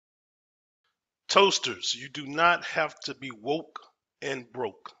Toasters, you do not have to be woke and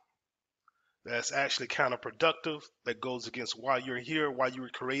broke. That's actually counterproductive. That goes against why you're here, why you were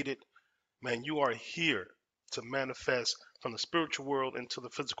created. Man, you are here to manifest from the spiritual world into the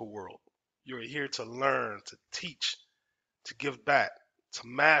physical world. You're here to learn, to teach, to give back, to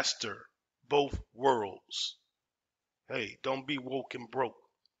master both worlds. Hey, don't be woke and broke.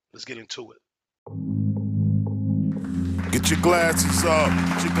 Let's get into it. Get your glasses up.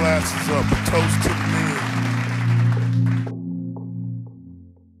 Get your glasses up. A toast to the men.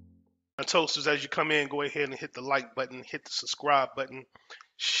 Now, toasters, as you come in, go ahead and hit the like button, hit the subscribe button,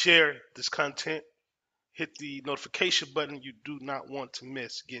 share this content, hit the notification button. You do not want to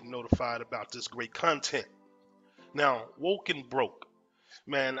miss getting notified about this great content. Now, woke and broke.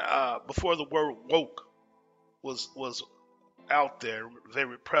 Man, before the word woke was out there,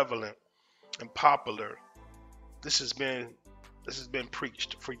 very prevalent and popular, this has been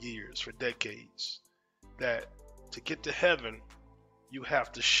preached for years, for decades, that to get to heaven, you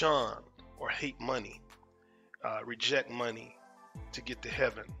have to shun or hate money, reject money to get to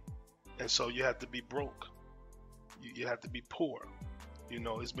heaven. And so you have to be broke. You have to be poor. You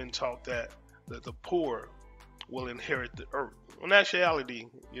know, it's been taught that the poor will inherit the earth. In actuality,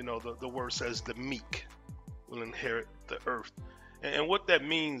 you know, the word says the meek will inherit the earth. And what that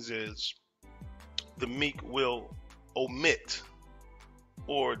means is the meek will omit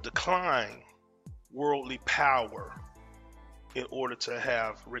or decline worldly power in order to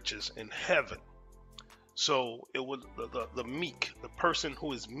have riches in heaven. So it would the meek, the person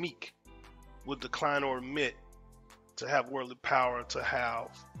who is meek, would decline or omit to have worldly power, to have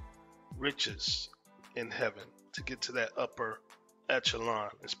riches in heaven, to get to that upper echelon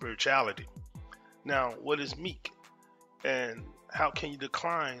in spirituality. Now, what is meek? And how can you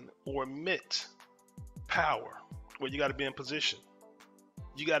decline or omit power? Well, you got to be in position.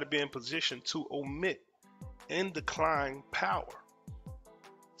 You got to be in position to omit and decline power.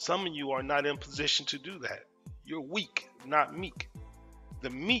 Some of you are not in position to do that. You're weak, not meek. The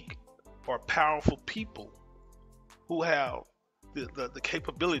meek are powerful people who have the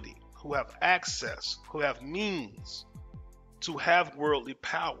capability, who have access, who have means to have worldly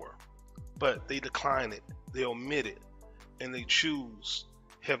power, but they decline it, they omit it, and they choose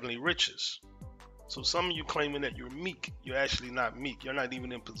heavenly riches. So some of you claiming that you're meek, you're actually not meek. You're not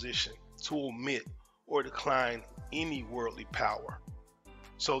even in position to omit or decline any worldly power.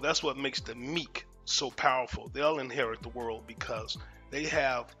 So that's what makes the meek so powerful. They'll inherit the world because they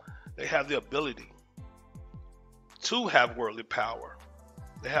have the ability to have worldly power.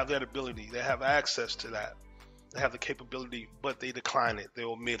 They have that ability. They have access to that. They have the capability, but they decline it. They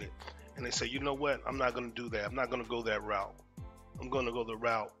omit it. And they say, you know what? I'm not going to do that. I'm not going to go that route. I'm going to go the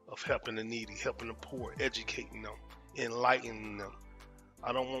route of helping the needy, helping the poor, educating them, enlightening them.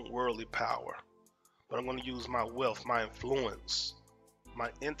 I don't want worldly power, but I'm going to use my wealth, my influence,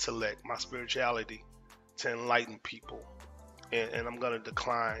 my intellect, my spirituality to enlighten people. And I'm going to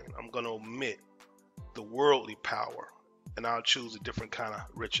decline. I'm going to omit the worldly power, and I'll choose a different kind of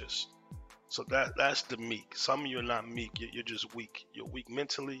riches. So that's the meek. Some of you are not meek. You're just weak. You're weak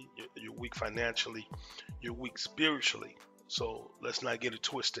mentally. You're weak financially. You're weak spiritually. So let's not get it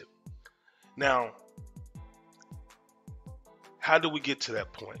twisted. Now, how do we get to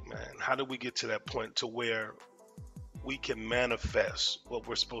that point, man? How do we get to that point to where we can manifest what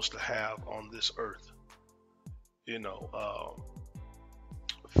we're supposed to have on this earth? You know,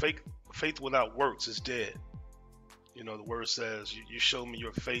 faith without works is dead. You know, the word says, you show me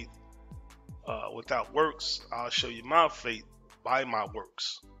your faith without works, I'll show you my faith by my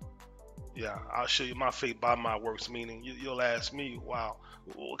works. Yeah, I'll show you my faith by my works, meaning you'll ask me, wow,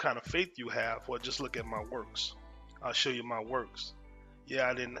 what kind of faith you have? Well, just look at my works. I'll show you my works. Yeah,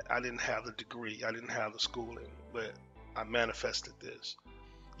 I didn't have the degree. I didn't have the schooling, but I manifested this.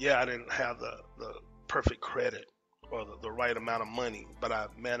 Yeah, I didn't have the perfect credit or the right amount of money, but I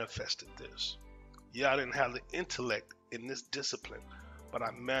manifested this. Yeah, I didn't have the intellect in this discipline, but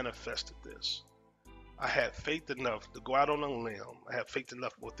I manifested this. I had faith enough to go out on a limb. I had faith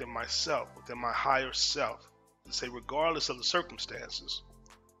enough within myself, within my higher self, to say, regardless of the circumstances,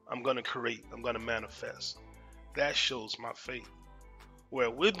 I'm going to create, I'm going to manifest. That shows my faith. Where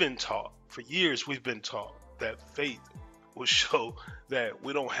we've been taught, for years we've been taught that faith will show that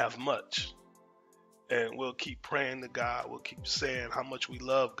we don't have much. And we'll keep praying to God. We'll keep saying how much we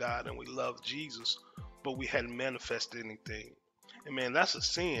love God and we love Jesus, but we hadn't manifested anything. And man, that's a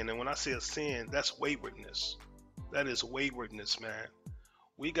sin. And when I say a sin, that's waywardness. That is waywardness, man.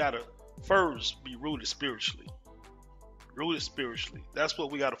 We got to first be rooted spiritually. Rooted spiritually. That's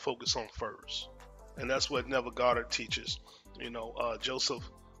what we got to focus on first. And that's what Neville Goddard teaches. You know, Joseph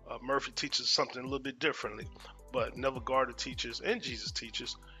Murphy teaches something a little bit differently, but Neville Gardner teaches and Jesus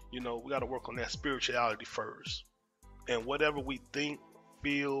teaches, we got to work on that spirituality first. And whatever we think,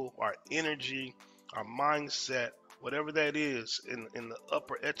 feel, our energy, our mindset, whatever that is in the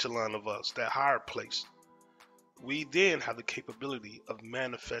upper echelon of us, that higher place, we then have the capability of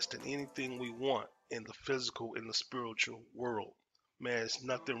manifesting anything we want in the physical, in the spiritual world. Man, there's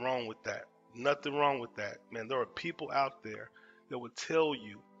nothing wrong with that. Nothing wrong with that. Man, there are people out there that will tell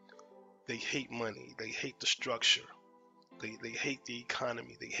you they hate money, they hate the structure, they hate the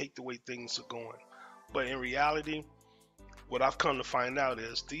economy, they hate the way things are going. But in reality, what I've come to find out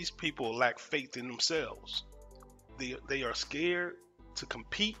is these people lack faith in themselves. They are scared to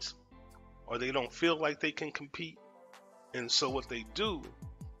compete, or they don't feel like they can compete. And so what they do,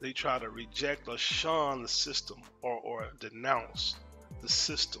 they try to reject or shun the system, or denounce the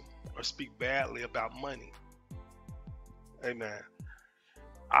system, or speak badly about money. Hey man,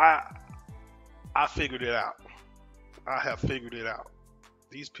 I figured it out. I have figured it out.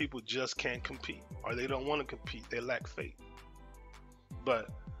 These people just can't compete, or they don't want to compete. They lack faith. But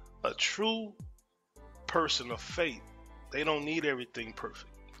a true person of faith, they don't need everything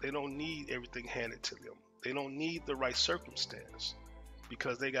perfect. They don't need everything handed to them. They don't need the right circumstance,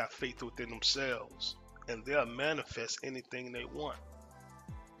 because they got faith within themselves, and they'll manifest anything they want.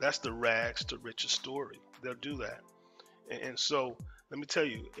 That's the rags to riches story. They'll do that. And so let me tell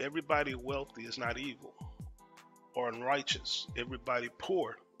you, everybody wealthy is not evil or unrighteous. Everybody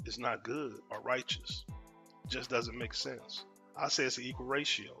poor is not good or righteous. Just doesn't make sense. I say it's an equal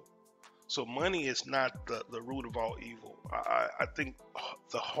ratio. So money is not the root of all evil. I think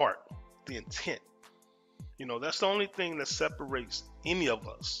the heart, the intent, that's the only thing that separates any of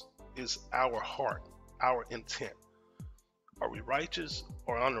us, is our heart, our intent. Are we righteous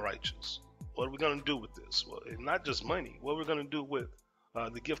or unrighteous? What are we going to do with this? Well, it's not just money. What are we going to do with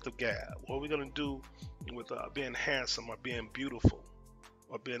the gift of gab? What are we going to do with being handsome, or being beautiful,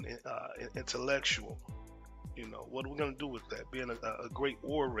 or being intellectual? What are we going to do with that? Being a great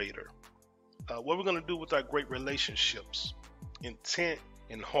orator. What are we going to do with our great relationships? Intent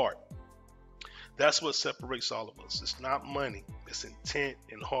and heart. That's what separates all of us. It's not money. It's intent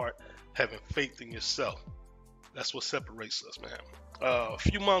and heart, having faith in yourself. That's what separates us, man. A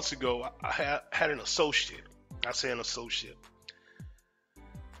few months ago, I had an associate. I say an associate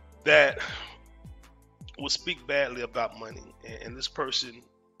that would speak badly about money, and this person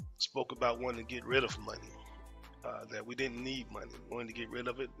spoke about wanting to get rid of money. That we didn't need money, we wanted to get rid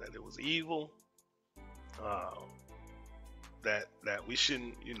of it, that it was evil, that we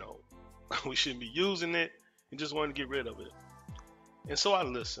shouldn't, we shouldn't be using it, and just wanted to get rid of it. And so I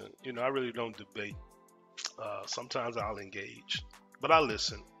listen. I really don't debate. Sometimes I'll engage, but I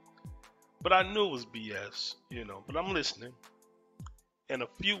listen. But I knew it was BS, but I'm listening. And a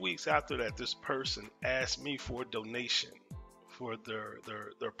few weeks after that, this person asked me for a donation for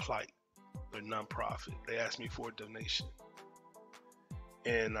their plight, their nonprofit. They asked me for a donation.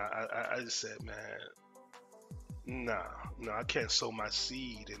 And I just said, man, no, I can't sow my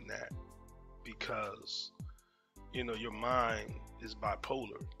seed in that, because, your mind is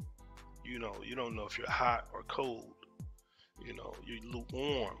bipolar. You don't know if you're hot or cold. You're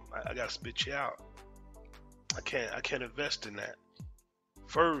lukewarm. I gotta spit you out. I can't invest in that.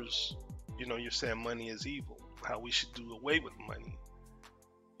 First, you're saying money is evil, how we should do away with money.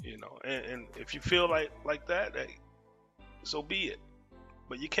 And if you feel like that, hey, so be it.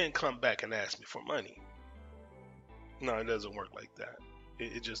 But you can't come back and ask me for money. No, it doesn't work like that.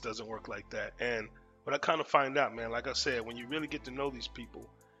 It just doesn't work like that. And what I kind of find out, man, like I said, when you really get to know these people,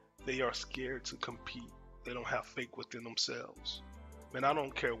 they are scared to compete. They don't have faith within themselves. Man, I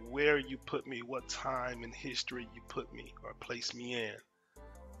don't care where you put me, what time in history you put me or place me in.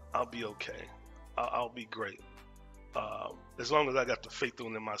 I'll be okay. I'll be great. As long as I got the faith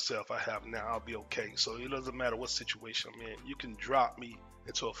within myself I have now, I'll be okay. So it doesn't matter what situation I'm in. You can drop me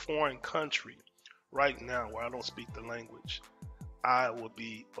into a foreign country right now where I don't speak the language. I will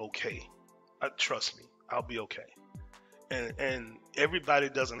be okay. Trust me, I'll be okay. And everybody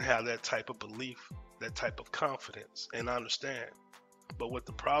doesn't have that type of belief, that type of confidence, and I understand. But what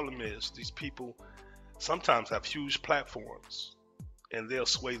the problem is, these people sometimes have huge platforms, and they'll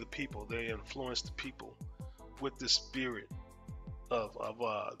sway the people. They influence the people with this spirit of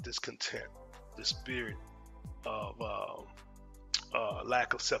discontent, this spirit of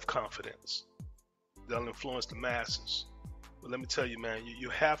lack of self-confidence. They'll influence the masses. But let me tell you, man, you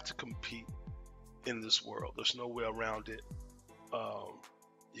have to compete in this world. There's no way around it.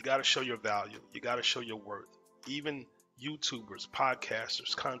 You got to show your value. You got to show your worth. Even YouTubers,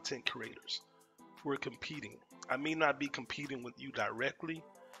 podcasters, content creators, we're competing. I may not be competing with you directly,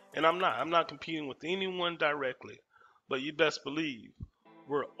 And I'm not competing with anyone directly, but you best believe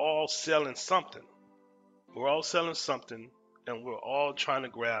we're all selling something. We're all selling something, and we're all trying to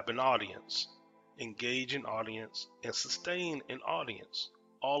grab an audience, engage an audience, and sustain an audience.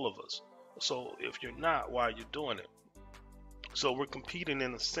 All of us. So if you're not, why are you doing it? So we're competing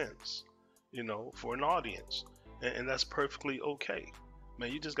in a sense, for an audience, and that's perfectly okay.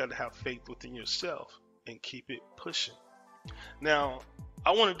 Man, you just got to have faith within yourself and keep it pushing. Now,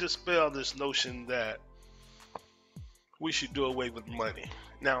 I want to dispel this notion that we should do away with money.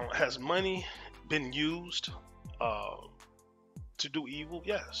 Now, has money been used uh, to do evil?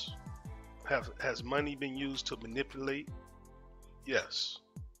 Yes. Has money been used to manipulate? Yes.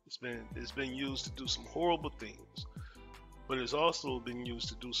 It's been used to do some horrible things, but it's also been used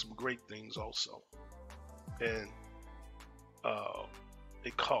to do some great things also. And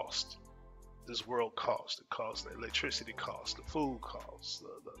it costs. This world costs. It costs the electricity costs, the food costs,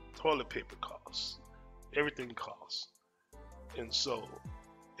 the toilet paper costs, everything costs. And so,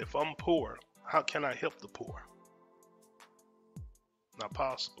 if I'm poor, how can I help the poor? Not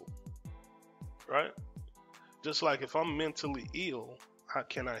possible, right? Just like if I'm mentally ill, how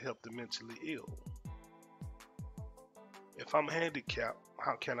can I help the mentally ill? If I'm handicapped,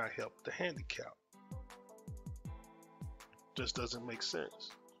 how can I help the handicapped? Just doesn't make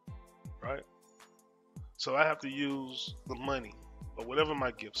sense, right? So I have to use the money or whatever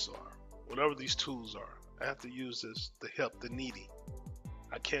my gifts are, whatever these tools are. I have to use this to help the needy.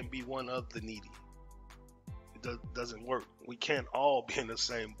 I can't be one of the needy. It doesn't work. We can't all be in the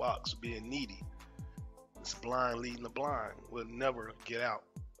same box being needy. It's blind leading the blind. We'll never get out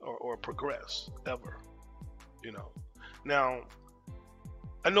or progress ever. Now,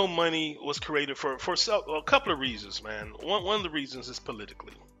 I know money was created for a couple of reasons, man. One of the reasons is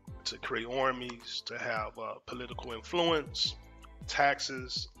politically, to create armies, to have political influence,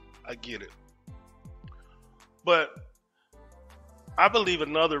 taxes. I get it. But I believe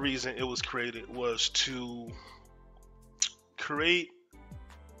another reason it was created was to create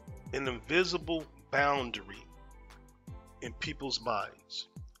an invisible boundary in people's minds,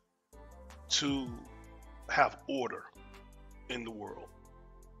 to have order in the world.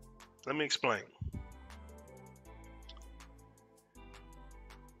 Let me explain.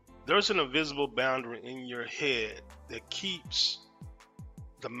 There's an invisible boundary in your head that keeps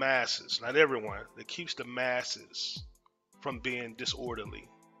the masses, not everyone, that keeps the masses from being disorderly,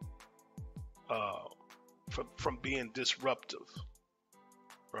 from being disruptive,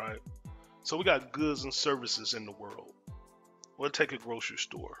 right? So we got goods and services in the world. We'll take a grocery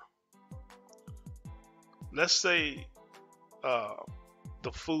store. Let's say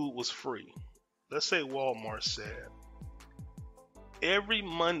the food was free. Let's say Walmart said every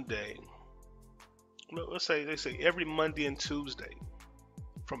Monday, let's say they say every Monday and Tuesday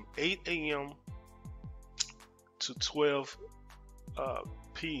from 8 a.m. to 12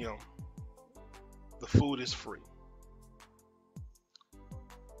 p.m. the food is free.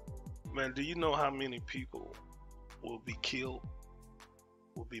 Man, do you know how many people will be killed,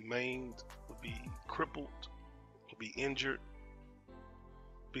 will be maimed, will be crippled, will be injured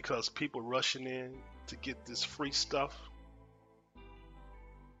because people rushing in to get this free stuff?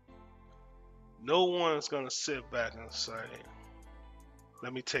 No one's gonna sit back and say,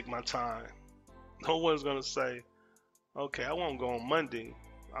 let me take my time. No one's gonna say, okay, I won't go on Monday,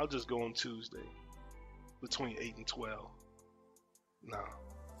 I'll just go on Tuesday between 8 and 12. Nah.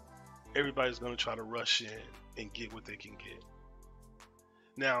 Everybody's gonna try to rush in and get what they can get.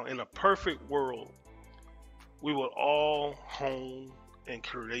 Now, in a perfect world, we will all hone and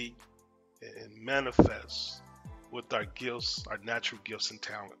create and manifest with our gifts, our natural gifts and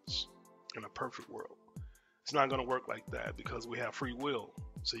talents in a perfect world. It's not going to work like that because we have free will.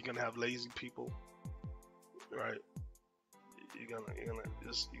 So you're going to have lazy people, right? You're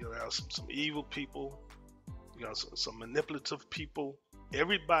gonna have some evil people. You got some manipulative people.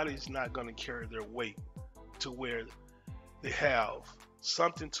 Everybody's not going to carry their weight to where they have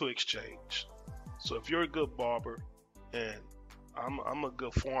something to exchange. So if you're a good barber and I'm a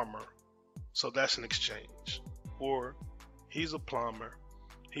good farmer, so that's an exchange. Or he's a plumber,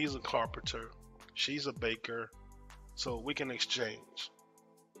 he's a carpenter, she's a baker, so we can exchange.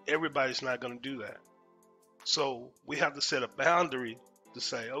 Everybody's not going to do that. So we have to set a boundary to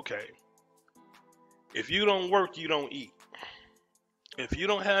say, okay, if you don't work, you don't eat. If you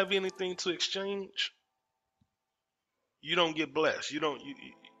don't have anything to exchange, you don't get blessed. You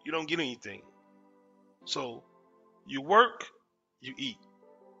don't get anything. So you work, you eat.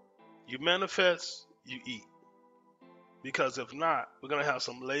 You manifest, you eat. Because if not, we're going to have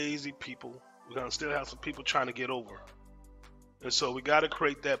some lazy people. We're going to still have some people trying to get over. And so we got to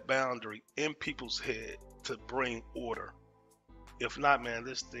create that boundary in people's head to bring order. If not, man,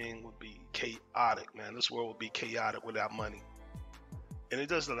 this thing would be chaotic, man. This world would be chaotic without money. And it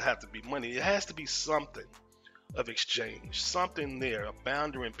doesn't have to be money. It has to be something of exchange, something there, a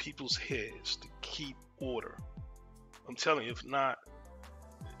boundary in people's heads to keep order. I'm telling you, if not,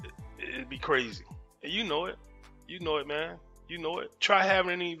 it'd be crazy. And you know it. You know it, man. You know it. Try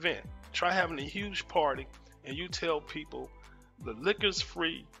having an event. Try having a huge party, and you tell people the liquor's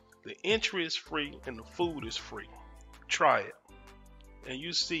free, the entry is free, and the food is free. Try it. And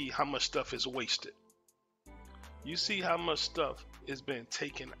you see how much stuff is wasted. You see how much stuff is being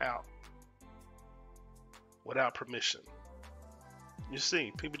taken out without permission. You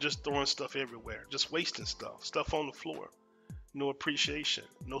see, people just throwing stuff everywhere, just wasting stuff on the floor. No appreciation,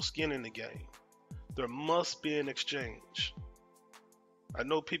 no skin in the game. There must be an exchange. I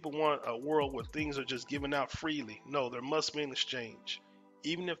know people want a world where things are just given out freely. No, there must be an exchange.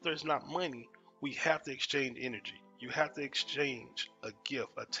 Even if there's not money, we have to exchange energy. You have to exchange a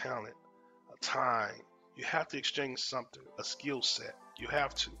gift, a talent, a time. You have to exchange something, a skill set. You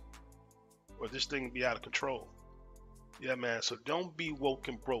have to, or this thing will be out of control. Yeah, man, so don't be woke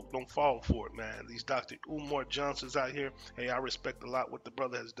and broke. Don't fall for it, man. These Dr. Umar Johnsons out here, hey, I respect a lot what the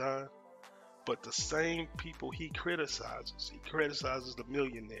brother has done. But the same people he criticizes the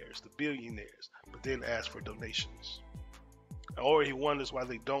millionaires, the billionaires, but then asks for donations. Or he wonders why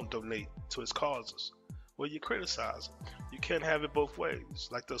they don't donate to his causes. Well, you criticize them. You can't have it both ways.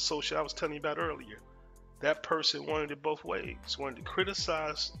 Like the associate I was telling you about earlier. That person wanted it both ways. Wanted to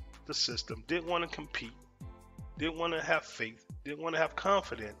criticize the system, didn't want to compete, didn't want to have faith, didn't want to have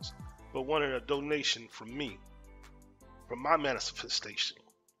confidence, but wanted a donation from me, from my manifestation.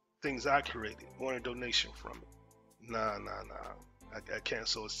 Things I created, wanted a donation from it. Nah. I can't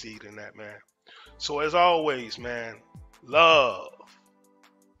sow a seed in that, man. So as always, man, love,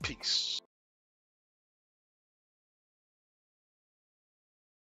 peace.